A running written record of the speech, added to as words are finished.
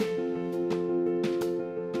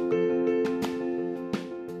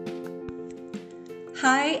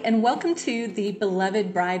Hi, and welcome to the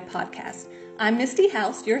Beloved Bride podcast. I'm Misty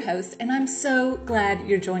House, your host, and I'm so glad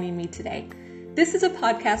you're joining me today. This is a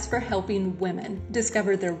podcast for helping women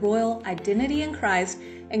discover their royal identity in Christ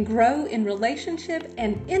and grow in relationship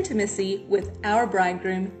and intimacy with our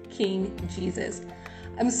bridegroom, King Jesus.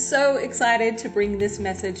 I'm so excited to bring this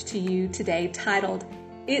message to you today titled,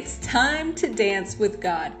 It's Time to Dance with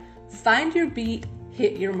God. Find your beat,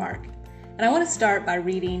 hit your mark. And I want to start by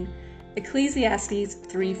reading Ecclesiastes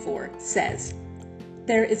 3:4 says,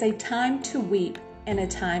 There is a time to weep and a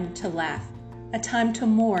time to laugh, a time to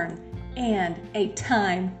mourn and a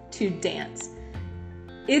time to dance.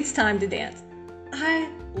 It's time to dance.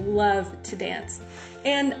 I love to dance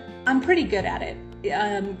and I'm pretty good at it.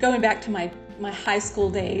 Going back to my high school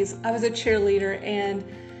days, I was a cheerleader, and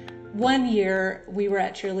one year we were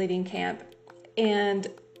at cheerleading camp and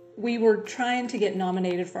we were trying to get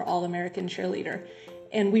nominated for All-American Cheerleader.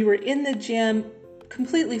 And we were in the gym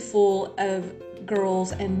completely full of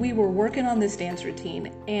girls, and we were working on this dance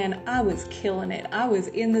routine, and I was killing it. I was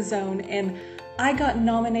in the zone, and I got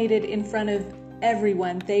nominated in front of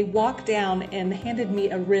everyone. They walked down and handed me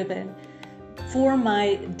a ribbon for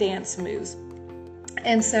my dance moves.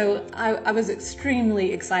 And so I was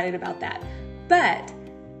extremely excited about that. But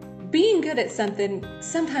being good at something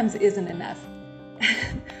sometimes isn't enough.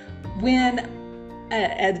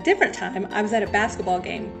 At a different time, I was at a basketball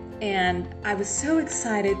game and I was so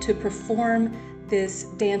excited to perform this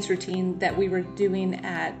dance routine that we were doing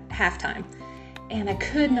at halftime. And I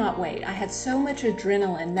could not wait. I had so much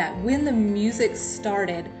adrenaline that when the music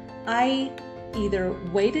started, I either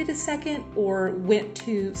waited a second or went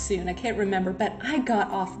too soon. I can't remember, but I got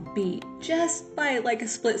off beat just by like a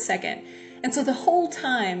split second. And so the whole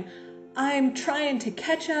time I'm trying to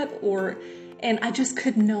catch up and I just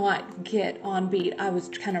could not get on beat. I was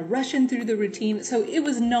kind of rushing through the routine, so it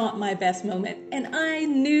was not my best moment. And I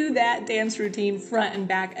knew that dance routine front and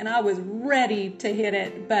back, and I was ready to hit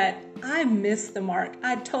it, but I missed the mark.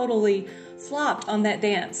 I totally flopped on that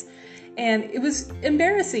dance. And it was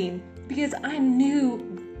embarrassing because I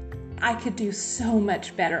knew I could do so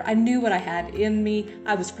much better. I knew what I had in me.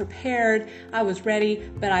 I was prepared. I was ready,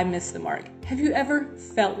 but I missed the mark. Have you ever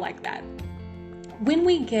felt like that? When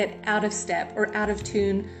we get out of step or out of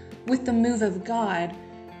tune with the move of God,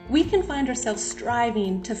 we can find ourselves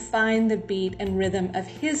striving to find the beat and rhythm of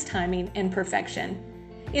His timing and perfection.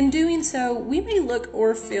 In doing so, we may look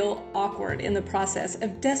or feel awkward in the process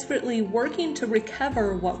of desperately working to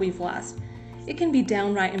recover what we've lost. It can be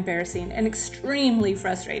downright embarrassing and extremely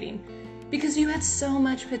frustrating because you had so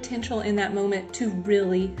much potential in that moment to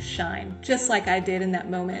really shine, just like I did in that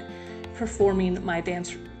moment performing my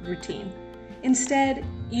dance routine. Instead,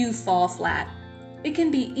 you fall flat. It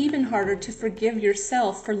can be even harder to forgive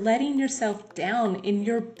yourself for letting yourself down in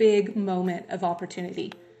your big moment of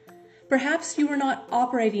opportunity. Perhaps you were not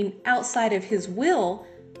operating outside of His will.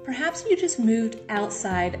 Perhaps you just moved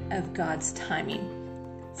outside of God's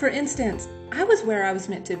timing. For instance, I was where I was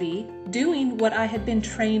meant to be, doing what I had been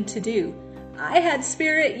trained to do. I had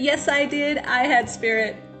spirit. Yes, I did. I had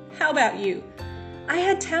spirit. How about you? I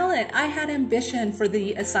had talent. I had ambition for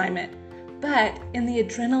the assignment. But in the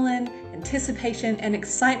adrenaline, anticipation, and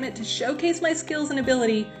excitement to showcase my skills and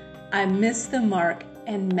ability, I missed the mark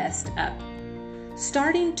and messed up.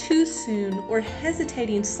 Starting too soon or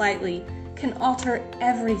hesitating slightly can alter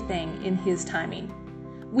everything in His timing.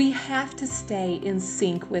 We have to stay in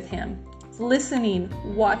sync with Him, listening,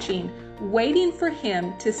 watching, waiting for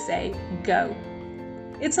Him to say, go.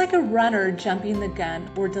 It's like a runner jumping the gun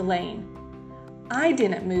or delaying. I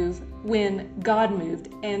didn't move when God moved,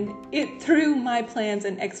 and it threw my plans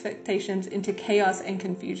and expectations into chaos and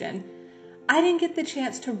confusion. I didn't get the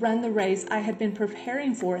chance to run the race I had been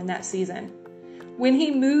preparing for in that season. When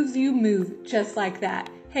He moves, you move just like that.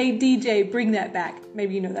 Hey DJ, bring that back.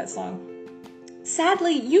 Maybe you know that song.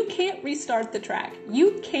 Sadly, you can't restart the track.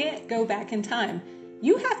 You can't go back in time.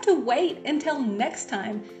 You have to wait until next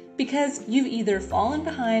time because you've either fallen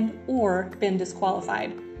behind or been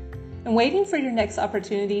disqualified. And waiting for your next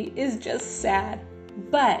opportunity is just sad,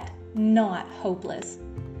 but not hopeless.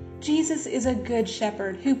 Jesus is a good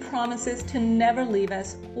shepherd who promises to never leave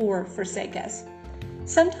us or forsake us.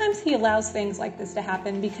 Sometimes He allows things like this to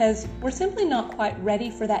happen because we're simply not quite ready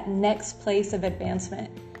for that next place of advancement,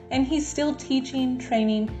 and He's still teaching,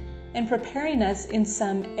 training, and preparing us in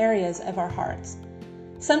some areas of our hearts.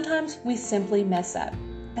 Sometimes we simply mess up.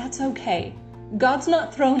 That's okay. God's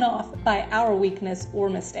not thrown off by our weakness or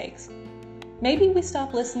mistakes. Maybe we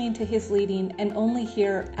stop listening to His leading and only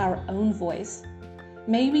hear our own voice.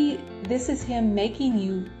 Maybe this is Him making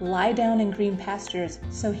you lie down in green pastures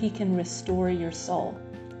so He can restore your soul.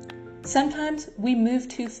 Sometimes we move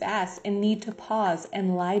too fast and need to pause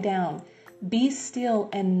and lie down. Be still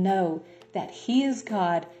and know that He is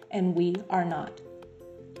God and we are not.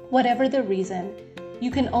 Whatever the reason, you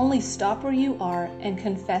can only stop where you are and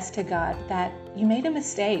confess to God that you made a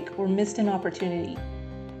mistake or missed an opportunity.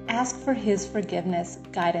 Ask for His forgiveness,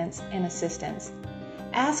 guidance, and assistance.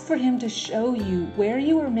 Ask for Him to show you where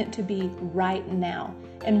you are meant to be right now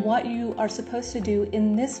and what you are supposed to do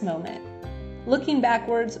in this moment. Looking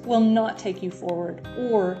backwards will not take you forward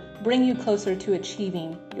or bring you closer to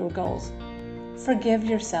achieving your goals. Forgive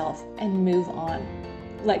yourself and move on.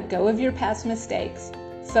 Let go of your past mistakes.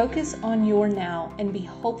 Focus on your now and be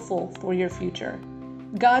hopeful for your future.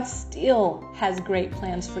 God still has great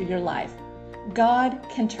plans for your life. God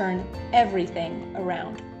can turn everything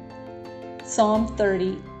around. Psalm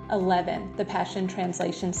 30:11, the Passion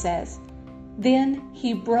Translation says, "Then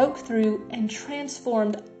He broke through and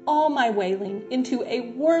transformed all my wailing into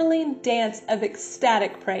a whirling dance of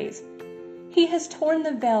ecstatic praise. He has torn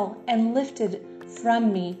the veil and lifted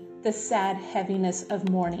from me the sad heaviness of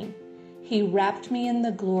mourning. He wrapped me in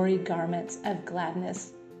the glory garments of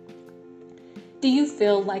gladness." Do you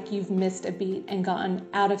feel like you've missed a beat and gotten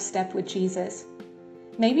out of step with Jesus?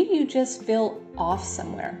 Maybe you just feel off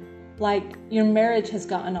somewhere, like your marriage has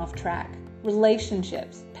gotten off track,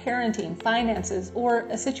 relationships, parenting, finances, or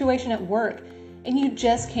a situation at work, and you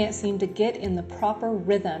just can't seem to get in the proper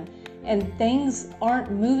rhythm and things aren't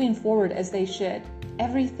moving forward as they should.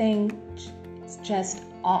 Everything is just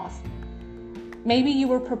off. Maybe you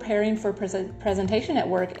were preparing for presentation at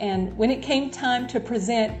work, and when it came time to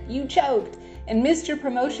present, you choked and missed your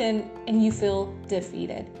promotion and you feel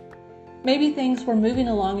defeated. Maybe things were moving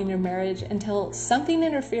along in your marriage until something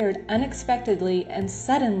interfered unexpectedly and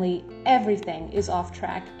suddenly everything is off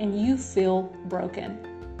track and you feel broken.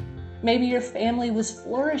 Maybe your family was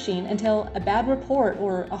flourishing until a bad report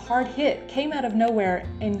or a hard hit came out of nowhere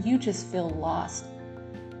and you just feel lost.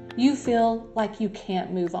 You feel like you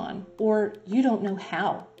can't move on or you don't know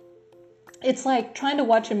how. It's like trying to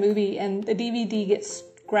watch a movie and the DVD gets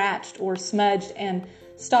scratched or smudged and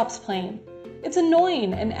stops playing. It's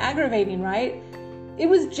annoying and aggravating, right? It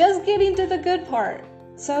was just getting to the good part.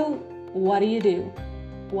 So what do?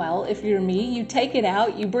 Well, if you're me, you take it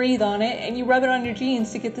out, you breathe on it, and you rub it on your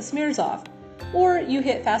jeans to get the smears off. Or you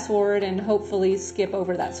hit fast forward and hopefully skip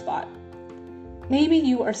over that spot. Maybe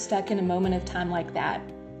you are stuck in a moment of time like that,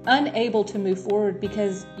 unable to move forward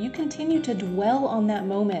because you continue to dwell on that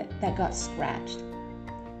moment that got scratched.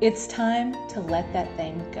 It's time to let that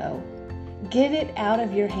thing go. Get it out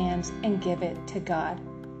of your hands and give it to God.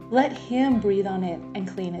 Let Him breathe on it and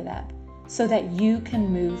clean it up so that you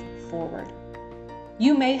can move forward.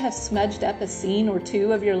 You may have smudged up a scene or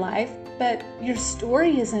two of your life, but your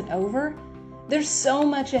story isn't over. There's so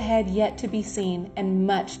much ahead yet to be seen and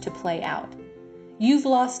much to play out. You've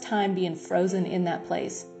lost time being frozen in that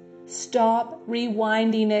place. Stop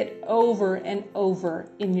rewinding it over and over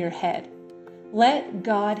in your head. Let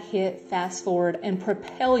God hit fast forward and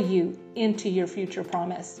propel you into your future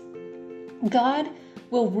promise. God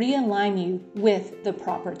will realign you with the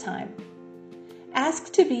proper time.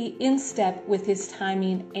 Ask to be in step with His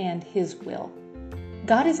timing and His will.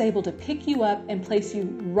 God is able to pick you up and place you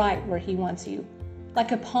right where He wants you,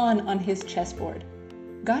 like a pawn on His chessboard.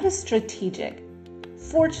 God is strategic.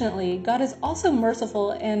 Fortunately, God is also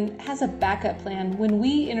merciful and has a backup plan when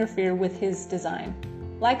we interfere with His design.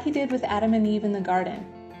 Like He did with Adam and Eve in the garden.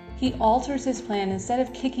 He alters His plan instead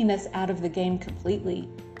of kicking us out of the game completely.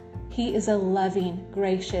 He is a loving,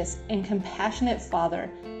 gracious, and compassionate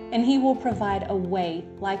Father, and He will provide a way,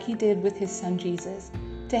 like He did with His Son Jesus,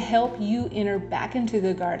 to help you enter back into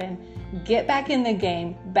the garden, get back in the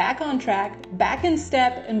game, back on track, back in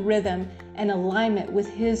step and rhythm and alignment with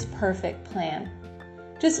His perfect plan.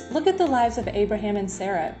 Just look at the lives of Abraham and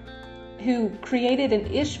Sarah, who created an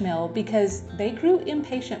Ishmael because they grew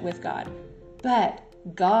impatient with God. But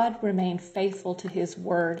God remained faithful to His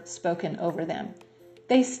word spoken over them.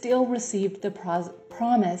 They still received the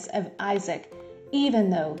promise of Isaac,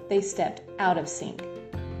 even though they stepped out of sync.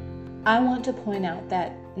 I want to point out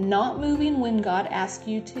that not moving when God asks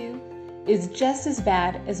you to is just as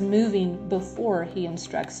bad as moving before He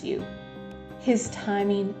instructs you. His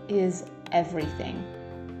timing is everything.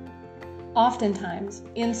 Oftentimes,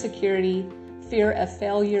 insecurity, fear of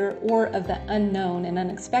failure, or of the unknown and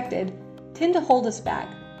unexpected tend to hold us back,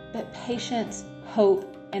 but patience,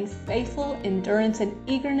 hope, and faithful endurance and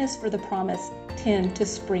eagerness for the promise tend to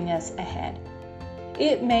spring us ahead.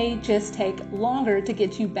 It may just take longer to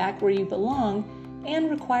get you back where you belong and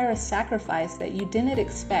require a sacrifice that you didn't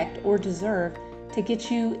expect or deserve to get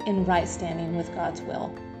you in right standing with God's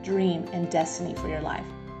will, dream, and destiny for your life.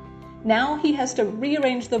 Now he has to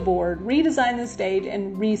rearrange the board, redesign the stage,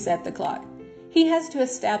 and reset the clock. He has to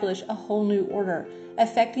establish a whole new order,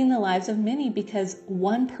 affecting the lives of many because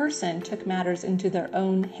one person took matters into their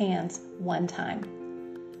own hands one time.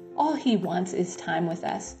 All he wants is time with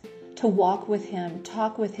us, to walk with him,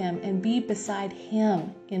 talk with him, and be beside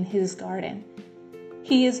him in his garden.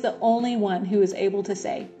 He is the only one who is able to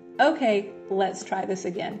say, okay, let's try this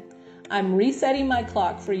again. I'm resetting my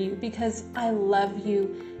clock for you because I love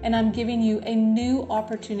you, and I'm giving you a new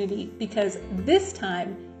opportunity because this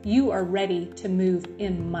time you are ready to move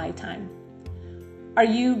in my time. Are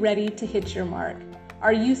you ready to hit your mark?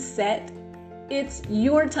 Are you set? It's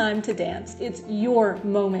your time to dance. It's your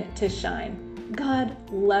moment to shine. God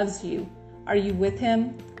loves you. Are you with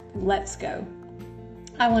him? Let's go.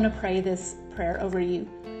 I want to pray this prayer over you.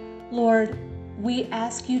 Lord, we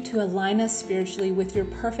ask you to align us spiritually with your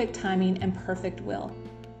perfect timing and perfect will.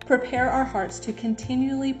 Prepare our hearts to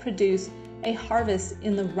continually produce a harvest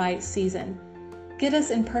in the right season. Get us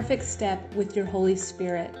in perfect step with your Holy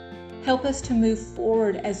Spirit. Help us to move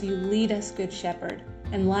forward as you lead us, Good Shepherd,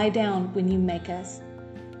 and lie down when you make us.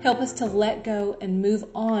 Help us to let go and move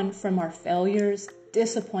on from our failures,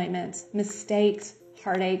 disappointments, mistakes,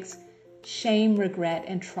 heartaches, shame, regret,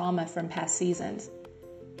 and trauma from past seasons.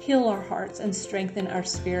 Heal our hearts and strengthen our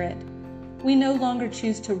spirit. We no longer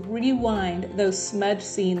choose to rewind those smudged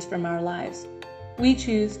scenes from our lives. We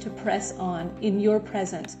choose to press on in your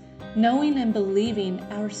presence, knowing and believing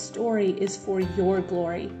our story is for your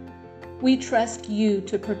glory. We trust you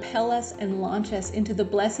to propel us and launch us into the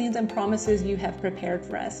blessings and promises you have prepared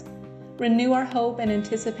for us. Renew our hope and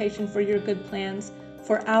anticipation for your good plans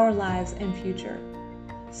for our lives and future.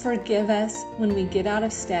 Forgive us when we get out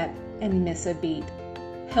of step and miss a beat.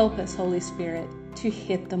 Help us, Holy Spirit, to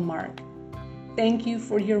hit the mark. Thank you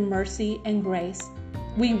for your mercy and grace.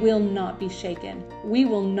 We will not be shaken. We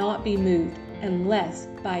will not be moved unless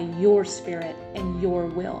by your Spirit and your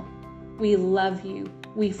will. We love you.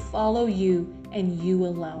 We follow you and you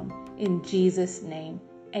alone. In Jesus' name,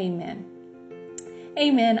 amen.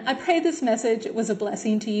 Amen. I pray this message was a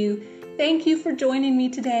blessing to you. Thank you for joining me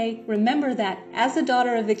today. Remember that as a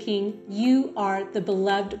daughter of the King, you are the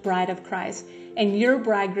beloved bride of Christ, and your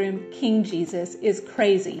bridegroom, King Jesus, is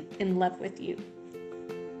crazy in love with you.